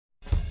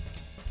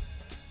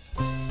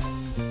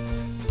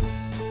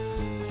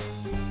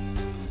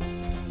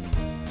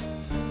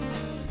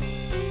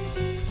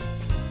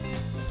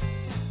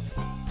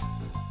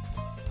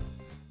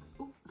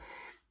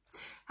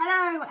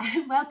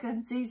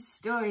welcome to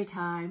Story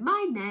Time.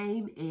 My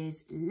name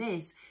is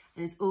Liz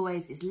and as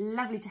always it's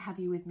lovely to have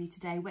you with me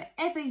today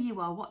wherever you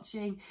are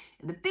watching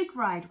in the big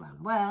wide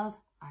world.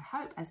 I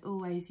hope as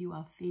always you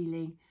are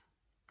feeling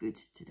good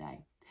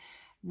today.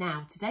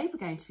 Now today we're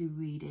going to be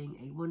reading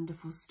a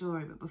wonderful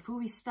story, but before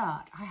we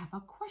start I have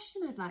a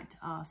question I'd like to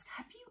ask.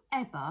 Have you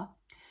ever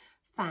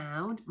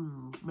found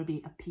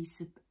maybe a piece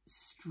of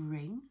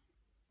string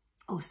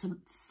or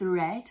some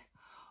thread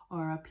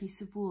or a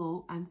piece of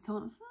wool and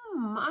thought,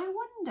 I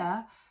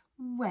wonder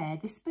where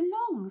this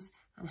belongs,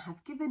 and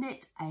have given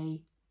it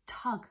a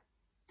tug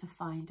to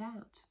find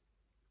out?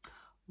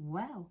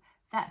 Well,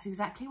 that's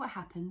exactly what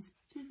happens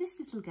to this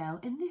little girl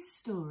in this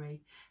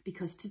story,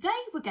 because today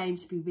we're going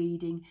to be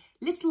reading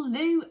Little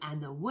Lou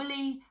and the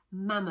Woolly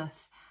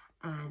Mammoth,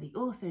 and the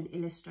author and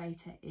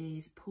illustrator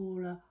is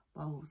Paula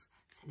Bowles.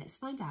 So let's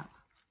find out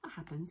what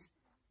happens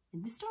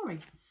in the story.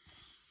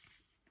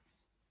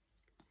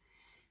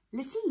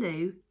 Little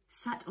Lou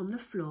sat on the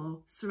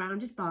floor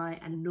surrounded by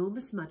an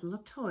enormous muddle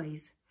of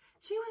toys.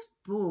 She was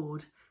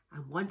bored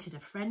and wanted a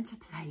friend to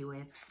play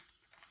with.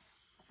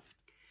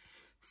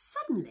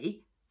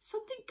 Suddenly,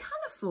 something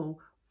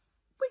colourful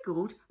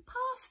wiggled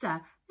past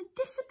her and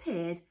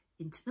disappeared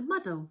into the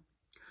muddle.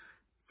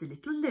 So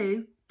little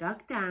Lou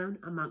dug down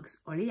amongst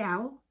Ollie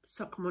Owl,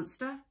 Sock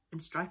Monster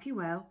and Stripey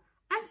Whale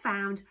and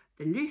found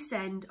the loose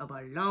end of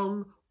a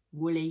long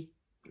woolly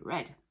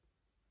thread.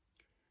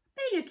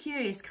 Being a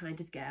curious kind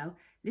of girl,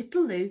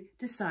 little Lou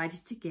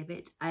decided to give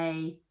it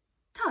a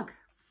tug.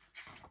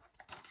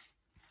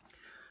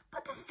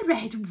 But the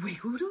thread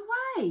wiggled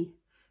away,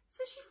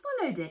 so she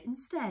followed it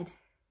instead.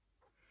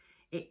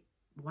 It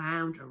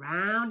wound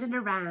around and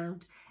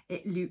around.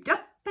 It looped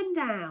up and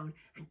down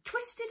and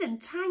twisted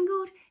and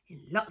tangled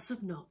in lots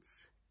of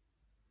knots.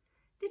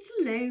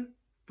 Little Lou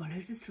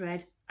followed the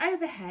thread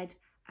overhead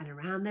and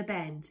around the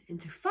bend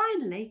until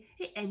finally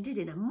it ended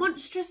in a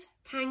monstrous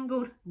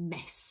tangled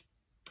mess.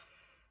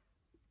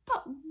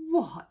 But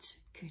what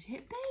could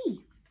it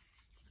be?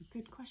 That's a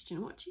good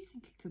question. What do you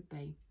think it could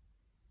be?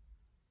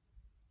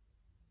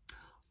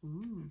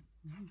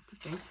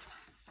 Could be.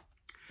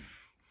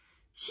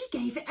 She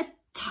gave it a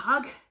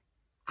tug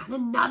and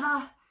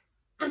another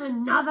and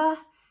another,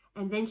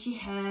 and then she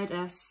heard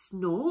a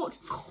snort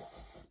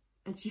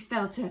and she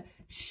felt a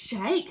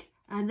shake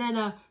and then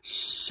a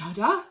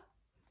shudder.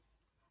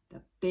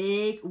 The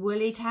big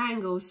woolly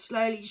tangle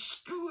slowly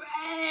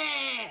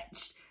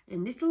stretched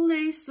and little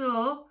Lou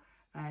saw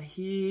a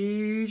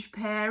huge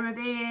pair of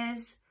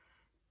ears,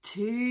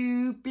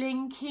 2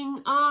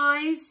 blinking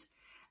eyes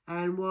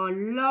and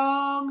one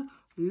long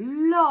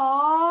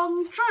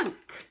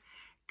trunk,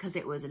 because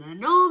it was an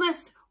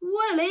enormous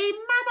woolly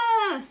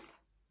mammoth,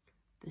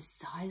 the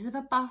size of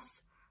a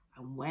bus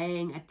and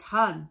weighing a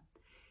ton.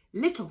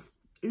 Little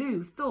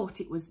Lou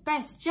thought it was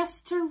best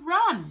just to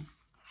run.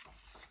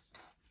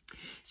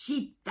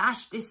 She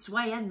dashed this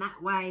way and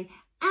that way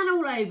and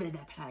all over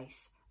the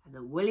place, and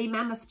the woolly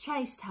mammoth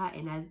chased her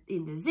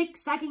in the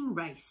zigzagging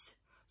race.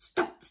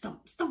 Stomp,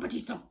 stomp,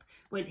 stompity stomp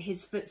went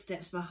his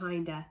footsteps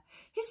behind her.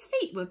 His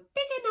feet were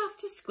big enough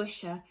to squish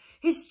her,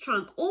 his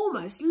trunk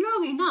almost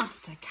long enough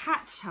to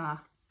catch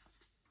her.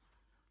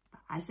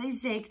 But as they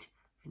zigged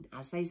and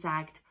as they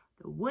zagged,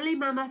 the woolly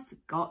mammoth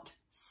got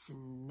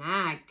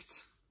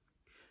snagged.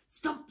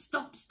 Stomp,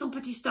 stomp,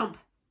 stompity stomp.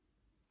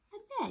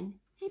 And then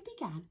it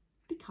began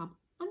to become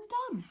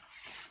undone.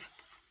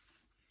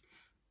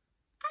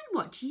 And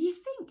what do you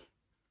think?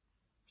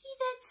 He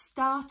then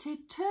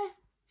started to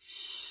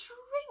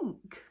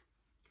shrink.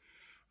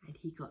 And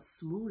he got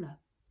smaller.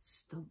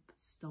 Stomp,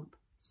 stomp,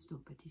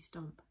 stompity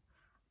stomp.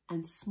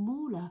 And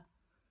smaller.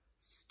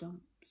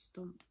 Stomp,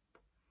 stomp.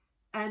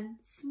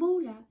 And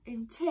smaller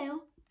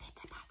until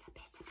pitter patter,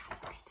 pitter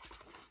patter, pitter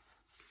patter.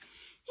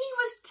 He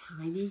was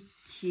tiny,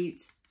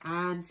 cute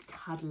and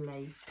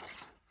cuddly.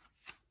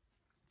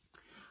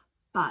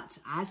 But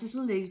as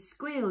little Lou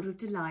squealed with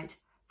delight,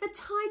 the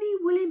tiny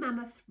woolly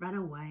mammoth ran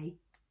away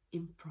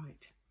in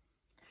fright.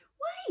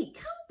 "Wait,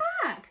 come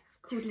back,"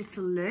 called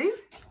little Lou.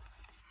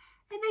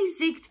 And they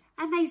zigged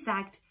and they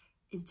zagged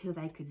until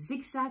they could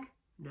zigzag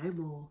no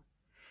more.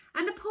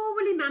 And the poor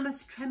woolly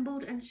mammoth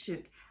trembled and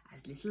shook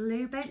as little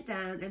Lou bent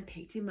down and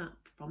picked him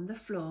up from the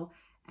floor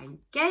and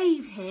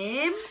gave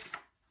him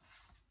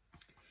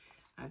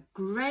a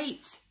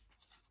great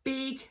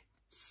big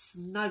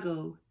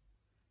snuggle.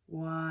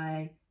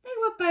 Why, they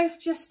were both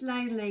just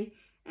lonely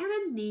and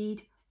in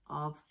need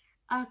of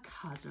a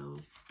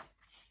cuddle.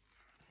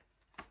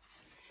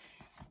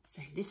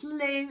 So little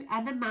Lou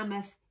and the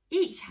mammoth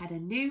each had a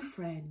new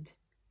friend.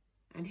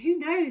 And who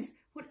knows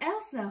what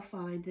else they'll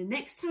find the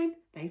next time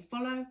they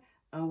follow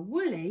a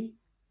woolly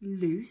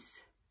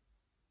loose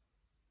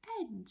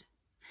end.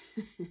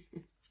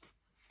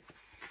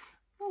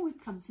 Well,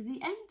 we've come to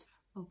the end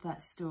of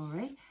that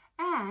story,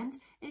 and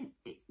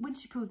when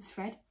she pulled the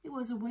thread, it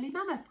was a woolly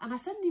mammoth. And I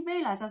suddenly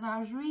realised as I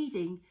was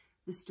reading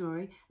the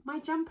story, my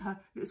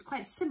jumper looks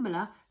quite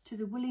similar to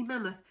the woolly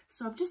mammoth.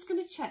 So I'm just going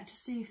to check to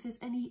see if there's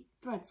any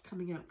threads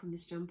coming out from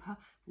this jumper.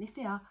 And if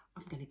they are,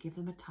 I'm going to give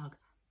them a tug.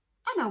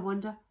 And I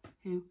wonder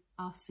who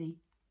I'll see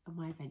on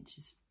my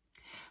adventures.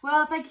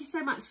 Well, thank you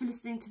so much for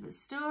listening to the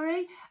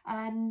story,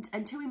 and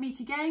until we meet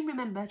again,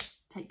 remember,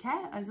 take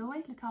care, as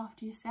always, look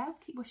after yourself,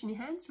 keep washing your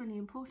hands, really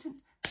important,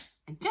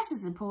 and just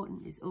as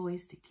important is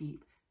always to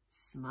keep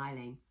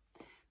smiling.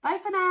 Bye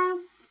for now.